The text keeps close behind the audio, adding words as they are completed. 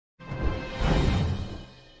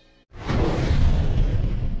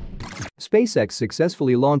SpaceX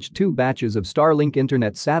successfully launched 2 batches of Starlink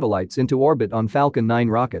internet satellites into orbit on Falcon 9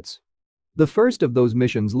 rockets. The first of those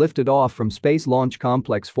missions lifted off from Space Launch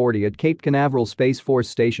Complex 40 at Cape Canaveral Space Force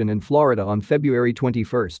Station in Florida on February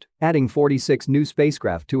 21, adding 46 new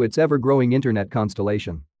spacecraft to its ever-growing internet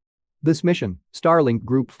constellation. This mission, Starlink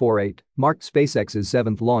Group 48, marked SpaceX's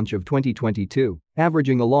 7th launch of 2022,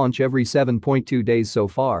 averaging a launch every 7.2 days so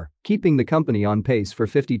far, keeping the company on pace for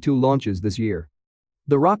 52 launches this year.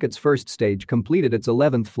 The rocket's first stage completed its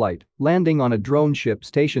 11th flight, landing on a drone ship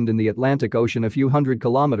stationed in the Atlantic Ocean a few hundred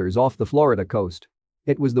kilometers off the Florida coast.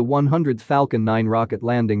 It was the 100th Falcon 9 rocket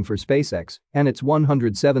landing for SpaceX and its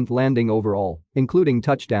 107th landing overall, including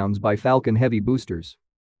touchdowns by Falcon Heavy boosters.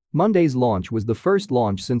 Monday's launch was the first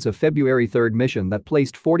launch since a February 3 mission that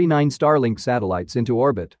placed 49 Starlink satellites into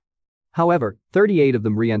orbit. However, 38 of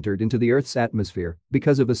them re-entered into the Earth's atmosphere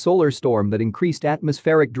because of a solar storm that increased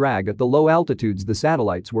atmospheric drag at the low altitudes the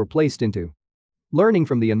satellites were placed into. Learning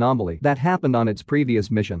from the anomaly that happened on its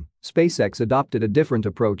previous mission, SpaceX adopted a different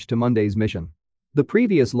approach to Monday's mission. The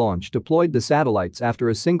previous launch deployed the satellites after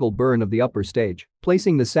a single burn of the upper stage,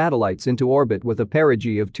 placing the satellites into orbit with a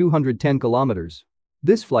perigee of 210 kilometers.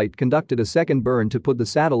 This flight conducted a second burn to put the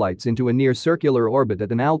satellites into a near-circular orbit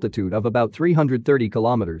at an altitude of about 330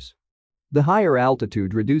 kilometers. The higher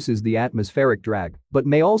altitude reduces the atmospheric drag, but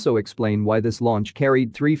may also explain why this launch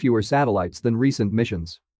carried 3 fewer satellites than recent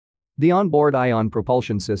missions. The onboard ion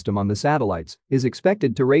propulsion system on the satellites is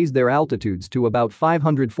expected to raise their altitudes to about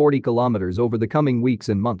 540 kilometers over the coming weeks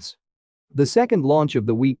and months. The second launch of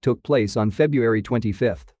the week took place on February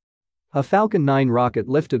 25. A Falcon 9 rocket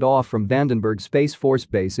lifted off from Vandenberg Space Force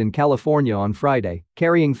Base in California on Friday,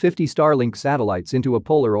 carrying 50 Starlink satellites into a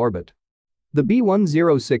polar orbit. The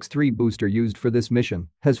B-1063 booster used for this mission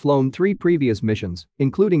has flown 3 previous missions,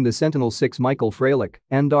 including the Sentinel-6 Michael Freilich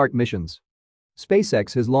and DART missions.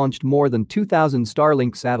 SpaceX has launched more than 2,000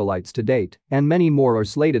 Starlink satellites to date, and many more are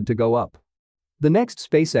slated to go up. The next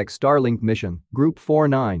SpaceX Starlink mission, Group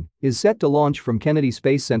 49, is set to launch from Kennedy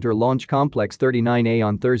Space Center Launch Complex 39A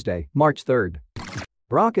on Thursday, March 3.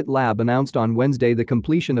 Rocket Lab announced on Wednesday the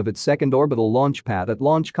completion of its second orbital launch pad at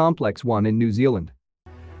Launch Complex 1 in New Zealand.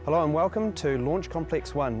 Hello and welcome to Launch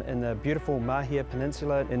Complex 1 in the beautiful Mahia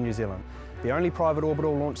Peninsula in New Zealand, the only private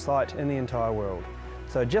orbital launch site in the entire world.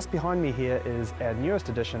 So just behind me here is our newest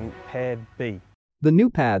addition, Pad B. The new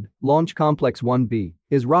pad, Launch Complex 1B,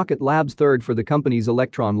 is Rocket Lab's third for the company's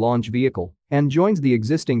Electron launch vehicle and joins the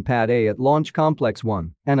existing Pad A at Launch Complex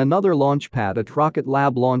 1 and another launch pad at Rocket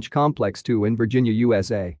Lab Launch Complex 2 in Virginia,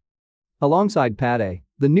 USA. Alongside Pad A,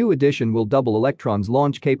 the new addition will double Electron's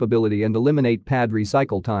launch capability and eliminate pad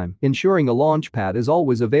recycle time, ensuring a launch pad is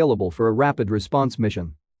always available for a rapid response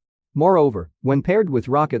mission. Moreover, when paired with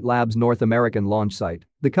Rocket Lab's North American launch site,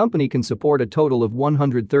 the company can support a total of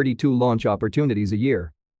 132 launch opportunities a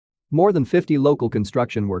year. More than 50 local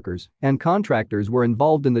construction workers and contractors were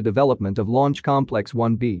involved in the development of Launch Complex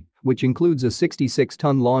 1B, which includes a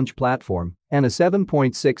 66-ton launch platform and a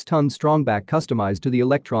 7.6-ton strongback customized to the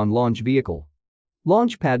Electron launch vehicle.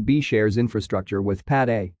 Launch Pad B shares infrastructure with Pad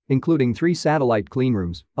A, including 3 satellite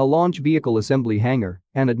cleanrooms, a launch vehicle assembly hangar,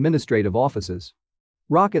 and administrative offices.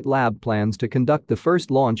 Rocket Lab plans to conduct the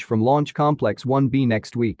first launch from Launch Complex 1B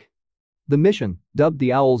next week. The mission, dubbed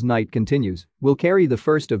the Owl's Night Continues, will carry the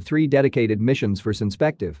first of 3 dedicated missions for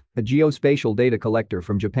Synspective, a geospatial data collector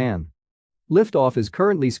from Japan. Liftoff is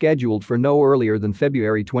currently scheduled for no earlier than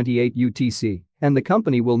February 28 UTC, and the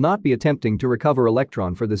company will not be attempting to recover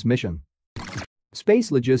Electron for this mission.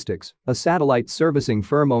 SpaceLogistics, a satellite servicing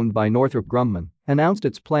firm owned by Northrop Grumman, announced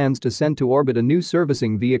its plans to send to orbit a new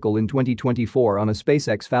servicing vehicle in 2024 on a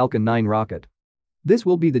SpaceX Falcon 9 rocket. This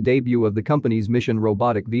will be the debut of the company's Mission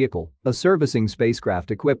Robotic Vehicle, a servicing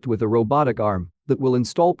spacecraft equipped with a robotic arm that will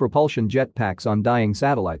install propulsion jetpacks on dying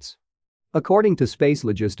satellites. According to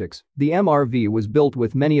SpaceLogistics, the MRV was built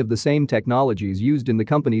with many of the same technologies used in the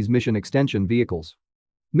company's mission extension vehicles.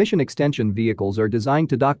 Mission extension vehicles are designed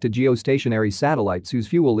to dock to geostationary satellites whose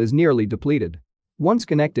fuel is nearly depleted. Once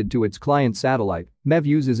connected to its client satellite, MEV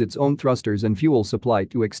uses its own thrusters and fuel supply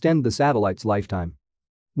to extend the satellite's lifetime.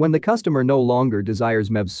 When the customer no longer desires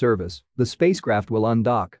MEV's service, the spacecraft will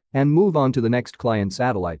undock and move on to the next client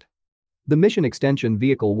satellite. The Mission Extension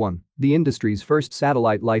Vehicle 1, the industry's first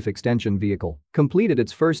satellite life extension vehicle, completed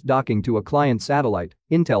its first docking to a client satellite,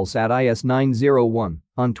 Intelsat IS-901,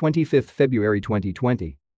 on 25 February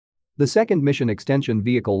 2020. The second mission extension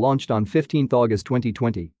vehicle launched on 15 August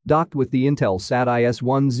 2020, docked with the Intelsat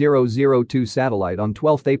IS-1002 satellite on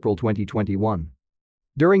 12 April 2021.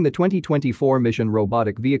 During the 2024 mission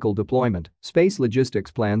robotic vehicle deployment,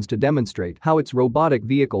 SpaceLogistics plans to demonstrate how its robotic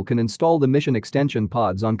vehicle can install the mission extension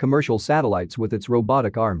pods on commercial satellites with its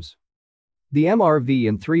robotic arms. The MRV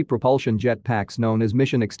and 3 propulsion jet packs known as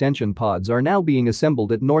mission extension pods are now being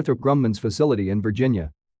assembled at Northrop Grumman's facility in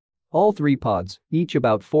Virginia. All 3 pods, each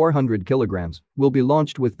about 400 kilograms, will be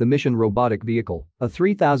launched with the mission robotic vehicle, a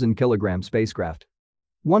 3,000-kilogram spacecraft.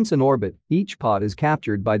 Once in orbit, each pod is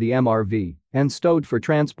captured by the MRV and stowed for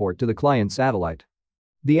transport to the client satellite.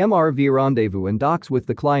 The MRV rendezvous and docks with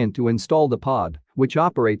the client to install the pod, which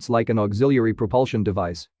operates like an auxiliary propulsion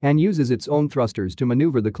device and uses its own thrusters to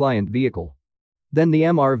maneuver the client vehicle. Then the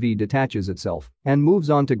MRV detaches itself and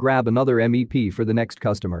moves on to grab another MEP for the next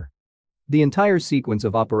customer. The entire sequence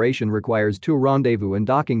of operation requires 2 rendezvous and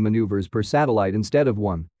docking maneuvers per satellite instead of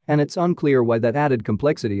 1, and it's unclear why that added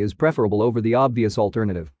complexity is preferable over the obvious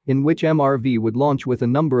alternative, in which MRV would launch with a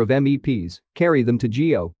number of MEPs, carry them to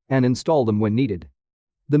GEO, and install them when needed.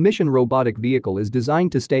 The mission robotic vehicle is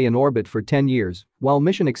designed to stay in orbit for 10 years, while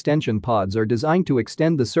mission extension pods are designed to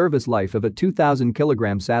extend the service life of a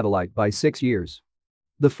 2,000-kilogram satellite by 6 years.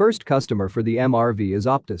 The first customer for the MRV is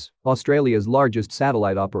Optus, Australia's largest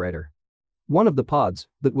satellite operator. One of the pods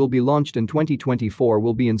that will be launched in 2024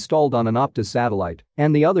 will be installed on an Optus satellite,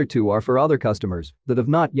 and the other 2 are for other customers that have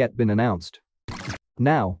not yet been announced.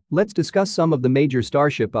 Now, let's discuss some of the major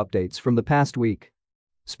Starship updates from the past week.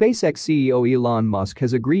 SpaceX CEO Elon Musk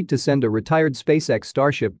has agreed to send a retired SpaceX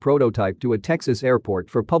Starship prototype to a Texas airport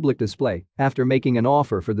for public display after making an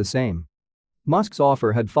offer for the same. Musk's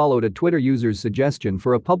offer had followed a Twitter user's suggestion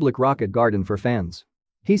for a public rocket garden for fans.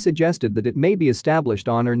 He suggested that it may be established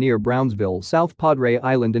on or near Brownsville South Padre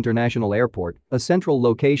Island International Airport, a central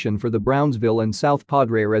location for the Brownsville and South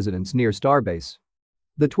Padre residents near Starbase.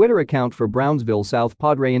 The Twitter account for Brownsville South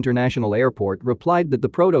Padre International Airport replied that the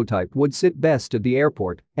prototype would sit best at the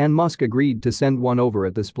airport, and Musk agreed to send one over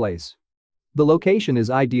at this place. The location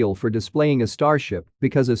is ideal for displaying a Starship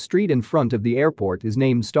because a street in front of the airport is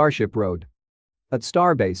named Starship Road. At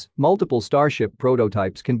Starbase, multiple Starship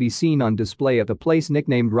prototypes can be seen on display at a place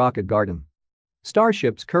nicknamed Rocket Garden.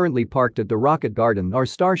 Starships currently parked at the Rocket Garden are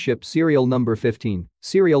Starship Serial Number 15,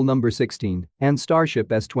 Serial Number 16, and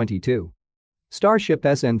Starship S-22. Starship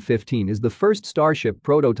SN-15 is the first Starship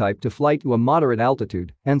prototype to fly to a moderate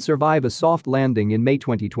altitude and survive a soft landing in May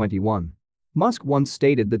 2021. Musk once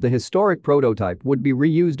stated that the historic prototype would be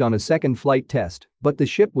reused on a second flight test, but the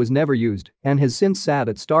ship was never used and has since sat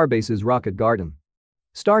at Starbase's Rocket Garden.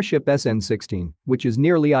 Starship SN-16, which is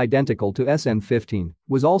nearly identical to SN-15,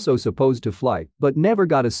 was also supposed to fly but never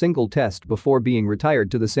got a single test before being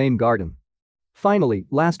retired to the same garden. Finally,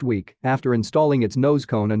 last week, after installing its nose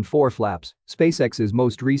cone and 4 flaps, SpaceX's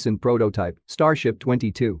most recent prototype, Starship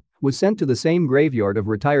 22, was sent to the same graveyard of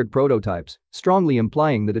retired prototypes, strongly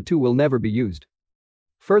implying that it will never be used.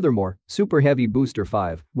 Furthermore, Super Heavy Booster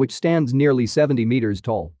 5, which stands nearly 70 meters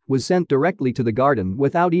tall, was sent directly to the garden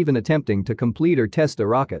without even attempting to complete or test the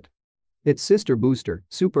rocket. Its sister booster,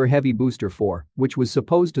 Super Heavy Booster 4, which was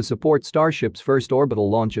supposed to support Starship's first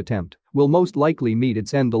orbital launch attempt, will most likely meet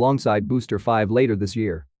its end alongside Booster 5 later this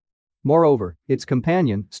year. Moreover, its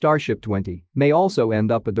companion, Starship 20, may also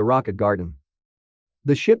end up at the Rocket Garden.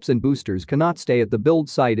 The ships and boosters cannot stay at the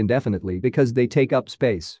build site indefinitely because they take up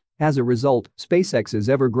space. As a result, SpaceX's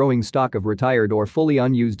ever-growing stock of retired or fully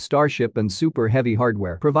unused Starship and Super Heavy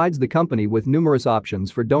hardware provides the company with numerous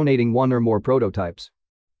options for donating 1 or more prototypes.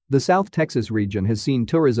 The South Texas region has seen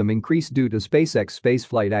tourism increase due to SpaceX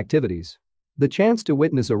spaceflight activities. The chance to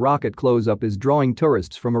witness a rocket close-up is drawing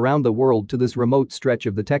tourists from around the world to this remote stretch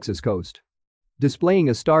of the Texas coast. Displaying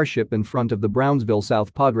a Starship in front of the Brownsville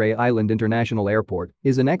South Padre Island International Airport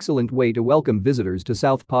is an excellent way to welcome visitors to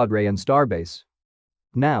South Padre and Starbase.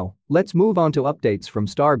 Now, let's move on to updates from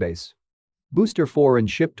Starbase. Booster 4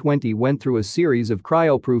 and Ship 20 went through a series of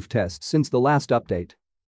cryo-proof tests since the last update.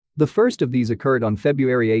 The first of these occurred on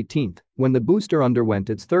February 18, when the booster underwent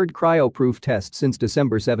its 3rd cryo-proof test since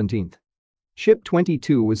December 17. Ship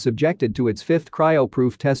 22 was subjected to its 5th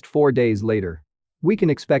cryo-proof test 4 days later. We can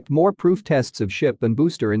expect more proof tests of ship and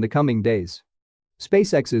booster in the coming days.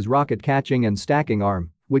 SpaceX's rocket catching and stacking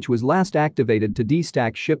arm, which was last activated to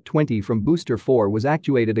destack Ship 20 from Booster 4, was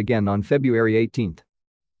actuated again on February 18.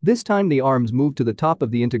 This time the arms moved to the top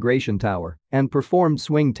of the integration tower and performed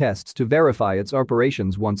swing tests to verify its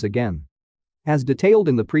operations once again. As detailed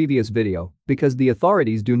in the previous video, because the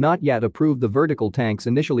authorities do not yet approve the vertical tanks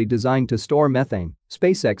initially designed to store methane,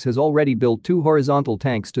 SpaceX has already built 2 horizontal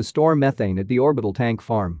tanks to store methane at the Orbital tank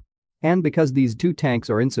farm. And because these 2 tanks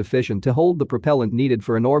are insufficient to hold the propellant needed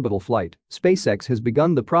for an orbital flight, SpaceX has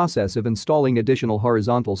begun the process of installing additional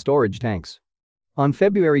horizontal storage tanks. On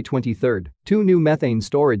February 23, 2 new methane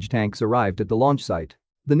storage tanks arrived at the launch site.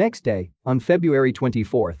 The next day, on February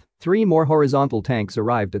 24, 3 more horizontal tanks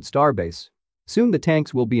arrived at Starbase. Soon the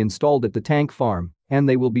tanks will be installed at the tank farm, and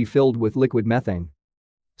they will be filled with liquid methane.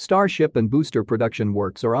 Starship and booster production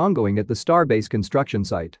works are ongoing at the Starbase construction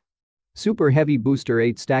site. Super Heavy Booster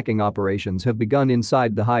 8 stacking operations have begun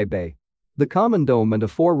inside the high bay. The common dome and a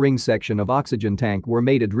 4-ring section of oxygen tank were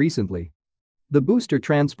mated recently. The booster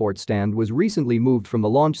transport stand was recently moved from the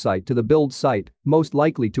launch site to the build site, most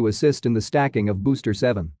likely to assist in the stacking of Booster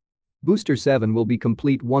 7. Booster 7 will be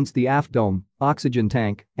complete once the aft dome, oxygen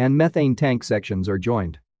tank, and methane tank sections are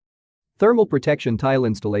joined. Thermal protection tile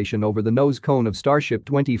installation over the nose cone of Starship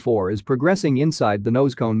 24 is progressing inside the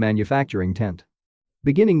nose cone manufacturing tent.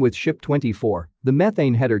 Beginning with Ship 24, the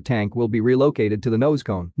methane header tank will be relocated to the nose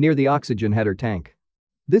cone near the oxygen header tank.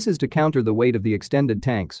 This is to counter the weight of the extended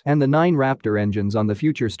tanks and the 9 Raptor engines on the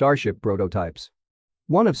future Starship prototypes.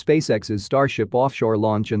 One of SpaceX's Starship offshore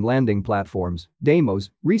launch and landing platforms, Deimos,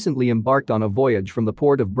 recently embarked on a voyage from the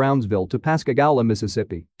port of Brownsville to Pascagoula,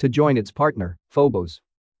 Mississippi, to join its partner, Phobos.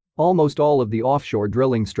 Almost all of the offshore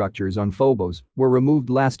drilling structures on Phobos were removed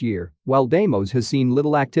last year, while Deimos has seen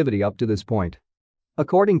little activity up to this point.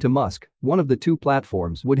 According to Musk, one of the 2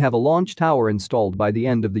 platforms would have a launch tower installed by the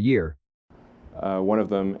end of the year. One of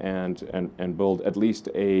them and build at least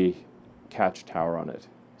a catch tower on it.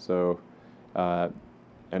 So,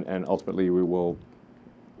 and ultimately we will,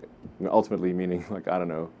 ultimately meaning like, I don't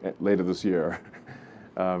know, later this year,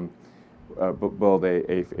 build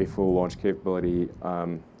a full launch capability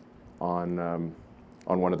on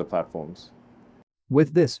one of the platforms.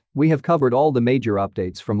 With this, we have covered all the major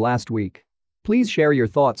updates from last week. Please share your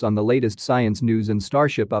thoughts on the latest science news and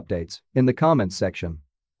Starship updates in the comments section.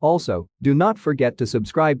 Also, do not forget to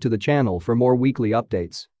subscribe to the channel for more weekly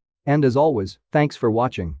updates. And as always, thanks for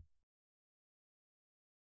watching.